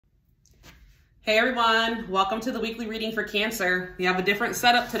Hey everyone, welcome to the weekly reading for Cancer. We have a different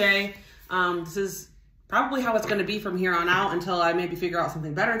setup today. This is probably how it's going to be from here on out until I maybe figure out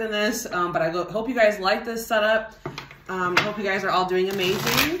something better than this. But I hope you guys like this setup. Hope you guys are all doing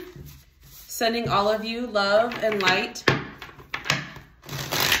amazing. Sending all of you love and light.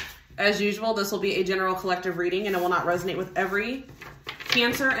 As usual, this will be a general collective reading and it will not resonate with every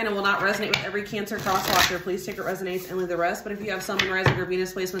Cancer, and it will not resonate with every Cancer crosswalker. Please take what resonates and leave the rest. But if you have Sun, Rising, or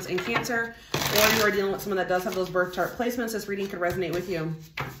Venus placements in Cancer, or you are dealing with someone that does have those birth chart placements, this reading could resonate with you.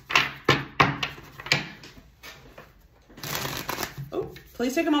 Oh,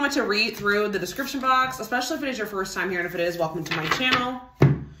 please take a moment to read through the description box, especially if it is your first time here, and if it is, welcome to my channel.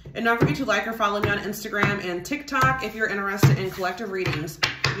 And don't forget to like or follow me on Instagram and TikTok if you're interested in collective readings.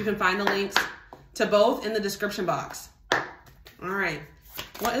 You can find the links to both in the description box. All right.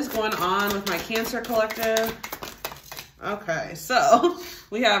 What is going on with my Cancer collective? Okay, so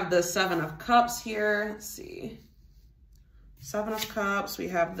we have the Seven of Cups here. Let's see. Seven of Cups. We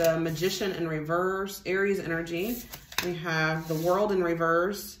have the Magician in reverse, Aries energy. We have the World in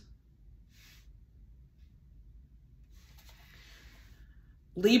reverse.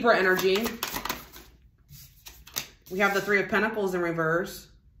 Libra energy. We have the Three of Pentacles in reverse.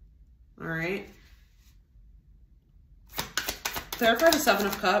 All right. Clarify the Seven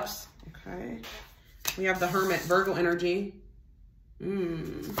of Cups. Okay. We have the Hermit, Virgo energy.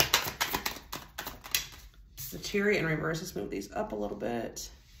 The Chariot in reverse. Let's move these up a little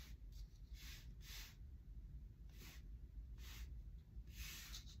bit.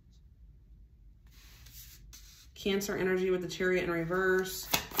 Cancer energy with the Chariot in reverse.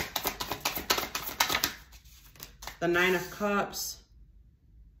 The Nine of Cups.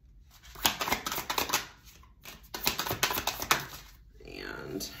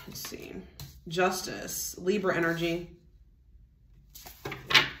 Let's see. Justice, Libra energy.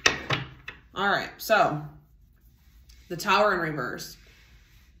 All right, so the Tower in reverse.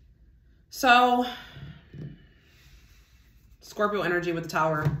 So Scorpio energy with the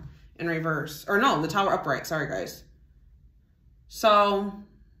Tower in reverse. Or no, the Tower upright. Sorry, guys. So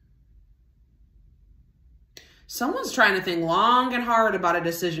someone's trying to think long and hard about a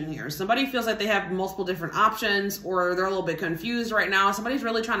decision here. Somebody feels like they have multiple different options, or they're a little bit confused right now. Somebody's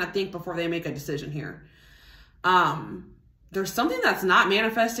really trying to think before they make a decision here. There's something that's not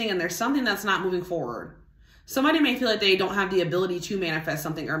manifesting and there's something that's not moving forward. Somebody may feel like they don't have the ability to manifest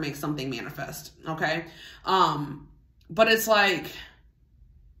something or make something manifest, okay? But it's like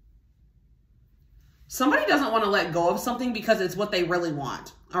somebody doesn't want to let go of something because it's what they really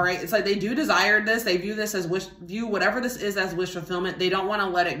want. All right. It's like they do desire this. They view this as view whatever this is as wish fulfillment. They don't want to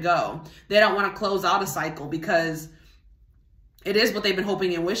let it go. They don't want to close out a cycle because it is what they've been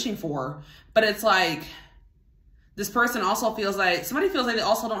hoping and wishing for. But it's like this person also feels like somebody feels like they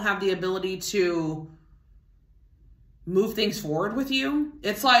also don't have the ability to move things forward with you.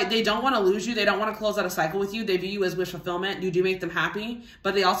 It's like they don't want to lose you. They don't want to close out a cycle with you. They view you as wish fulfillment. You do make them happy,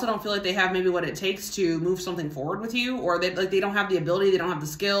 but they also don't feel like they have maybe what it takes to move something forward with you, or they don't have the ability. They don't have the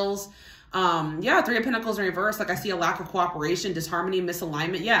skills. Yeah. Three of Pentacles in reverse. Like I see a lack of cooperation, disharmony,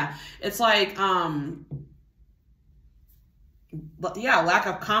 misalignment. Yeah. It's like, yeah, lack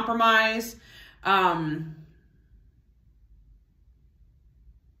of compromise.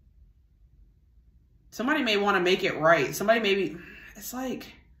 Somebody may want to make it right. Somebody maybe, it's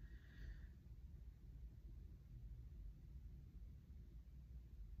like,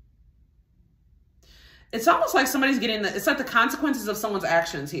 it's almost like somebody's getting it's like the consequences of someone's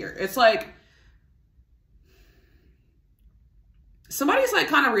actions here. It's like, somebody's like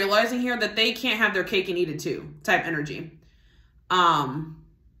kind of realizing here that they can't have their cake and eat it too type energy.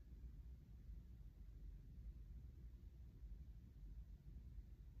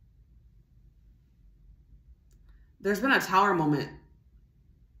 There's been a Tower moment.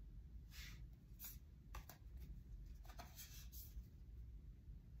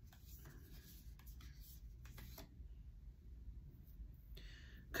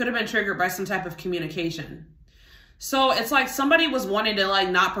 Could have been triggered by some type of communication. So it's like somebody was wanting to like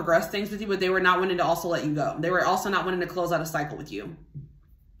not progress things with you, but they were not wanting to also let you go. They were also not wanting to close out a cycle with you.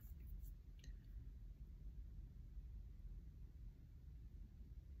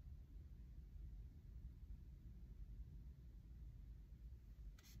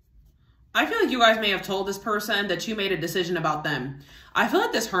 I feel like you guys may have told this person that you made a decision about them. I feel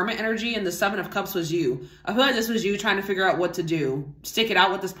like this Hermit energy and the Seven of Cups was you. I feel like this was you trying to figure out what to do. Stick it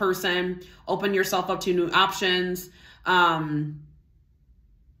out with this person. Open yourself up to new options. Yeah,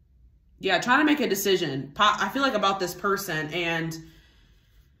 trying to make a decision. I feel like about this person, and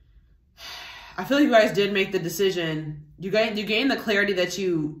I feel like you guys did make the decision You gained the clarity that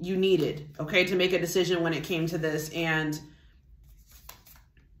you needed, okay, to make a decision when it came to this. And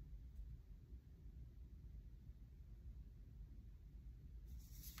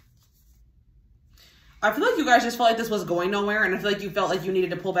I feel like you guys just felt like this was going nowhere, and I feel like you felt like you needed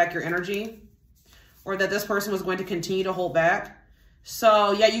to pull back your energy, or that this person was going to continue to hold back.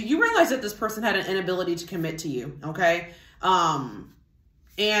 So yeah, you realize that this person had an inability to commit to you, okay?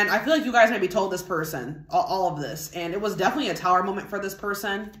 And I feel like you guys maybe told this person all of this, and it was definitely a tower moment for this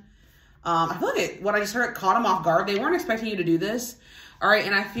person. I feel like what I just heard caught them off guard. They weren't expecting you to do this, all right?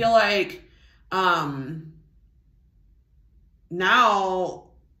 And I feel like now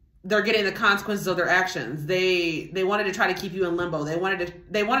they're getting the consequences of their actions. They wanted to try to keep you in limbo. They wanted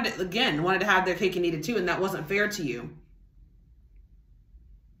to have their cake and eat it too, and that wasn't fair to you.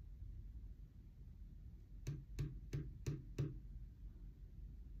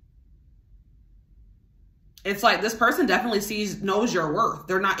 It's like this person definitely knows your worth.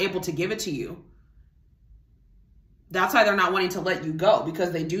 They're not able to give it to you. That's why they're not wanting to let you go,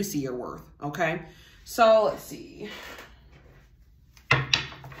 because they do see your worth, okay? So let's see.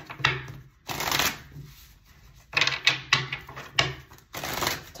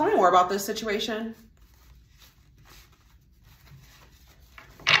 Tell me more about this situation.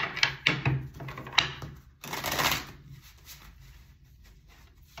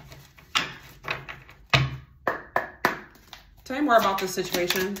 Tell me more about this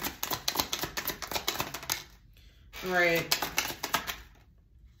situation. All right.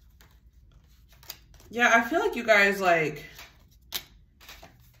 Yeah, I feel like you guys like...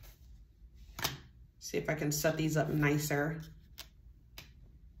 See if I can set these up nicer.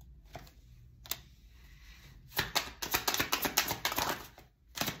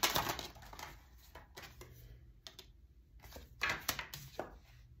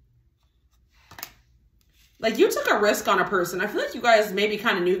 Like, you took a risk on a person. I feel like you guys maybe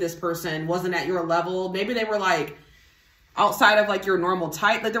kind of knew this person wasn't at your level. Maybe they were like outside of like your normal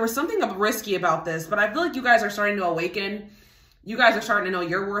type. Like, there was something risky about this, but I feel like you guys are starting to awaken. You guys are starting to know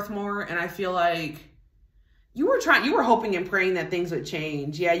your worth more. And I feel like you were hoping and praying that things would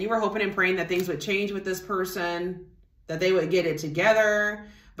change. Yeah, you were hoping and praying that things would change with this person, that they would get it together.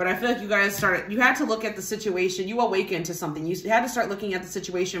 But I feel like you guys you had to look at the situation. You awakened to something. You had to start looking at the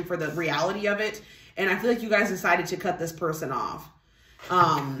situation for the reality of it. And I feel like you guys decided to cut this person off.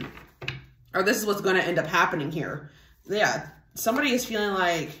 Or this is what's going to end up happening here. Yeah, somebody is feeling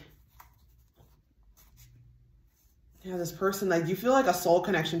like, yeah, this person, like, you feel like a soul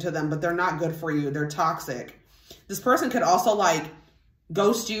connection to them, but they're not good for you. They're toxic. This person could also like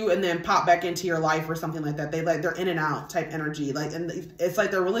ghost you and then pop back into your life or something like that. They're in and out type energy. Like, and it's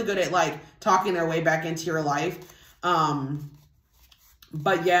like they're really good at like talking their way back into your life.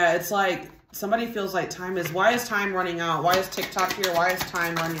 But yeah, it's like somebody feels like why is time running out? Why is TikTok here? Why is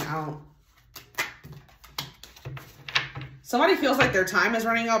time running out? Somebody feels like their time is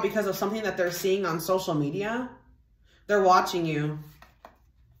running out because of something that they're seeing on social media. They're watching you.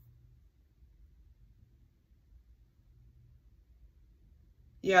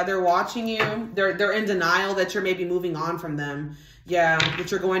 Yeah, they're watching you. They're in denial that you're maybe moving on from them. Yeah, that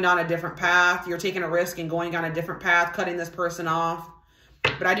you're going down a different path. You're taking a risk and going down a different path, cutting this person off.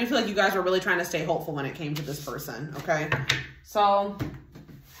 But I do feel like you guys were really trying to stay hopeful when it came to this person, okay? So,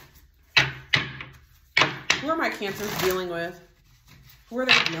 who are my Cancers dealing with? Who are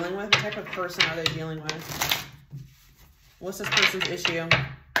they dealing with? What type of person are they dealing with? What's this person's issue?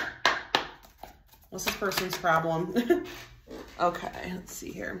 What's this person's problem? Okay, let's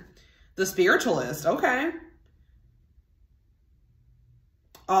see here. The spiritualist, okay.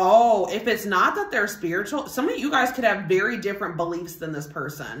 Oh, if it's not that they're spiritual, some of you guys could have very different beliefs than this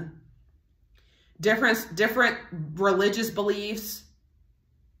person. Different religious beliefs.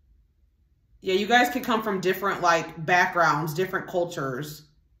 Yeah, you guys could come from different like backgrounds, different cultures.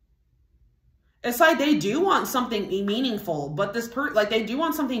 It's like they do want something meaningful, but they do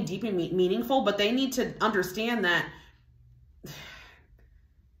want something deep and meaningful, but they need to understand that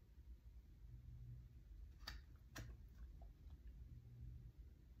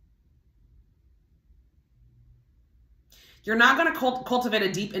you're not going to cultivate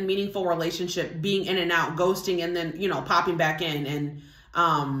a deep and meaningful relationship being in and out, ghosting, and then, you know, popping back in. And,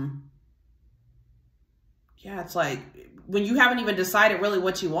 yeah, it's like when you haven't even decided really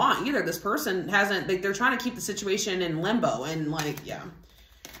what you want either. This person hasn't, they're trying to keep the situation in limbo. And like, yeah,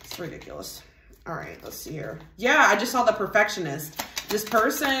 it's ridiculous. All right, let's see here. Yeah, I just saw the perfectionist. This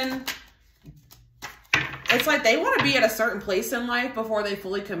person, it's like they want to be at a certain place in life before they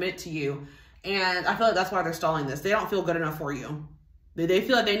fully commit to you. And I feel like that's why they're stalling this. They don't feel good enough for you. They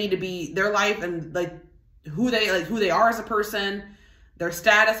feel like they need to be their life, and like who they are as a person. Their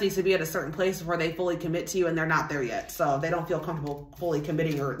status needs to be at a certain place before they fully commit to you, and they're not there yet. So they don't feel comfortable fully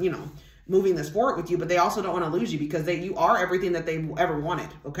committing or, you know, moving this forward with you, but they also don't want to lose you because you are everything that they ever wanted.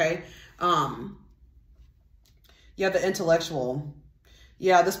 Okay. Yeah, the intellectual.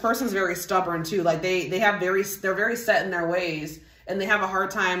 Yeah, this person's very stubborn too. Like they're very set in their ways, and they have a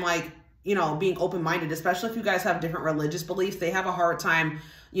hard time, like, you know, being open-minded, especially if you guys have different religious beliefs. They have a hard time,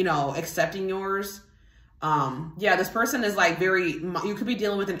 you know, accepting yours. Yeah, this person is like you could be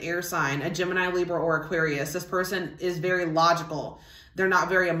dealing with an air sign, a Gemini, Libra, or Aquarius. This person is very logical. They're not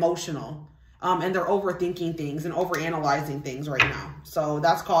very emotional. And they're overthinking things and overanalyzing things right now. So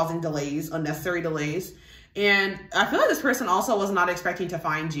that's causing delays, unnecessary delays. And I feel like this person also was not expecting to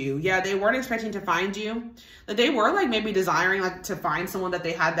find you. Yeah, they weren't expecting to find you. They were like maybe desiring like to find someone that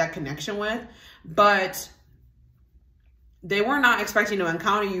they had that connection with, but they were not expecting to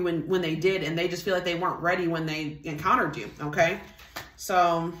encounter you when they did, and they just feel like they weren't ready when they encountered you, okay?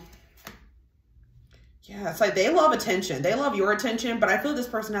 So, yeah, it's like they love attention. They love your attention, but I feel this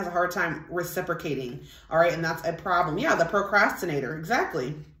person has a hard time reciprocating, all right? And that's a problem. Yeah, the procrastinator,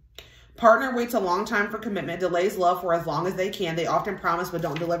 exactly. Partner waits a long time for commitment, delays love for as long as they can. They often promise but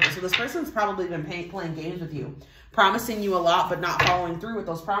don't deliver. So this person's probably been playing games with you, promising you a lot but not following through with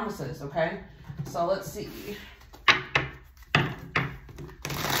those promises, okay? So let's see.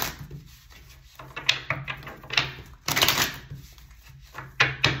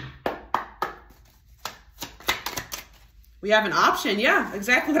 We have an option. Yeah,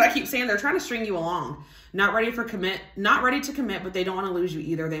 exactly what I keep saying. They're trying to string you along. Not ready to commit, but they don't want to lose you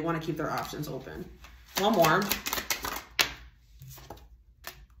either. They want to keep their options open. One more.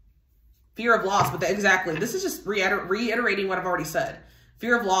 Fear of loss, but exactly. This is just reiterating what I've already said.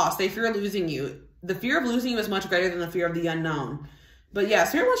 Fear of loss. They fear losing you. The fear of losing you is much greater than the fear of the unknown. But yeah,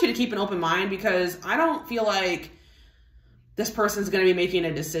 Spirit wants you to keep an open mind, because I don't feel like this person's going to be making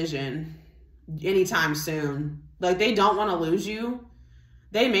a decision anytime soon. Like, they don't want to lose you.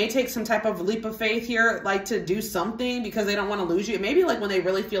 They may take some type of leap of faith here, like to do something because they don't want to lose you. It may be like when they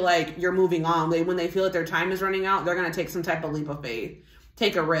really feel like you're moving on, when they feel like their time is running out, they're going to take some type of leap of faith,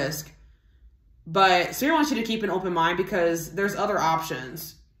 take a risk. But Spirit wants you to keep an open mind because there's other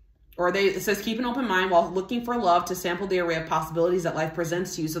options. Or it says keep an open mind while looking for love to sample the array of possibilities that life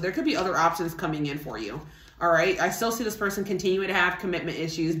presents to you. So there could be other options coming in for you. All right. I still see this person continuing to have commitment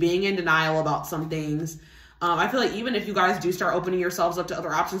issues, being in denial about some things. I feel like even if you guys do start opening yourselves up to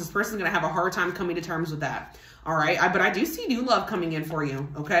other options, this person's going to have a hard time coming to terms with that. All right. But I do see new love coming in for you.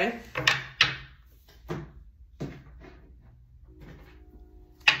 Okay.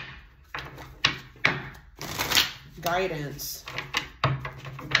 Guidance.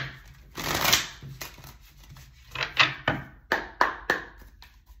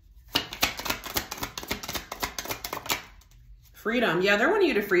 Freedom. Yeah, they're wanting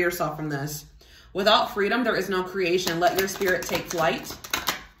you to free yourself from this. Without freedom, there is no creation. Let your spirit take flight.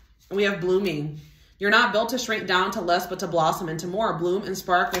 And we have blooming. You're not built to shrink down to less, but to blossom into more. Bloom and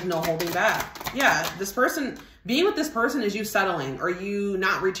spark with no holding back. Yeah, this person, being with this person is you settling, or you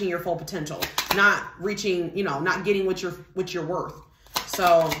not reaching your full potential. Not reaching, not getting what you're worth.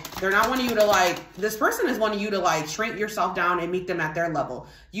 So they're not wanting you to this person is wanting you to shrink yourself down and meet them at their level.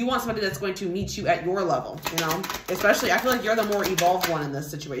 You want somebody that's going to meet you at your level, especially I feel like you're the more evolved one in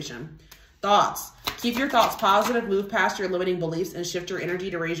this situation. Thoughts. Keep your thoughts positive, move past your limiting beliefs, and shift your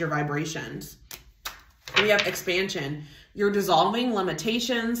energy to raise your vibrations. We have expansion. You're dissolving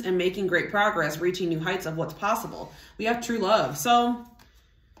limitations and making great progress, reaching new heights of what's possible. We have true love. So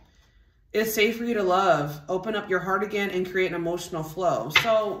it's safe for you to love. Open up your heart again and create an emotional flow.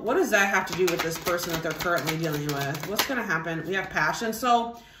 So what does that have to do with this person that they're currently dealing with? What's going to happen? We have passion.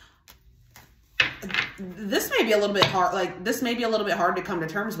 So this may be a little bit hard. This may be a little bit hard to come to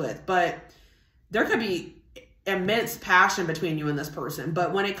terms with, but there could be immense passion between you and this person.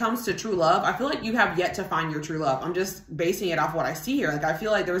 But when it comes to true love, I feel like you have yet to find your true love. I'm just basing it off what I see here. I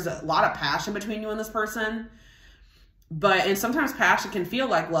feel like there's a lot of passion between you and this person. And sometimes passion can feel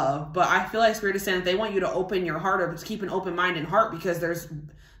like love, but I feel like Spirit is saying that they want you to open your heart, or to keep an open mind and heart, because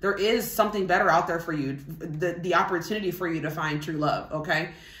there is something better out there for you, the opportunity for you to find true love.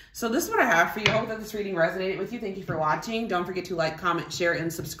 Okay. So this is what I have for you. I hope that this reading resonated with you. Thank you for watching. Don't forget to like, comment, share,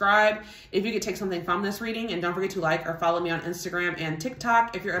 and subscribe if you could take something from this reading. And don't forget to like or follow me on Instagram and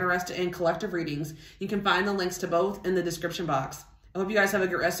TikTok if you're interested in collective readings. You can find the links to both in the description box. I hope you guys have a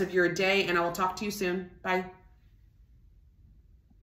good rest of your day, and I will talk to you soon. Bye.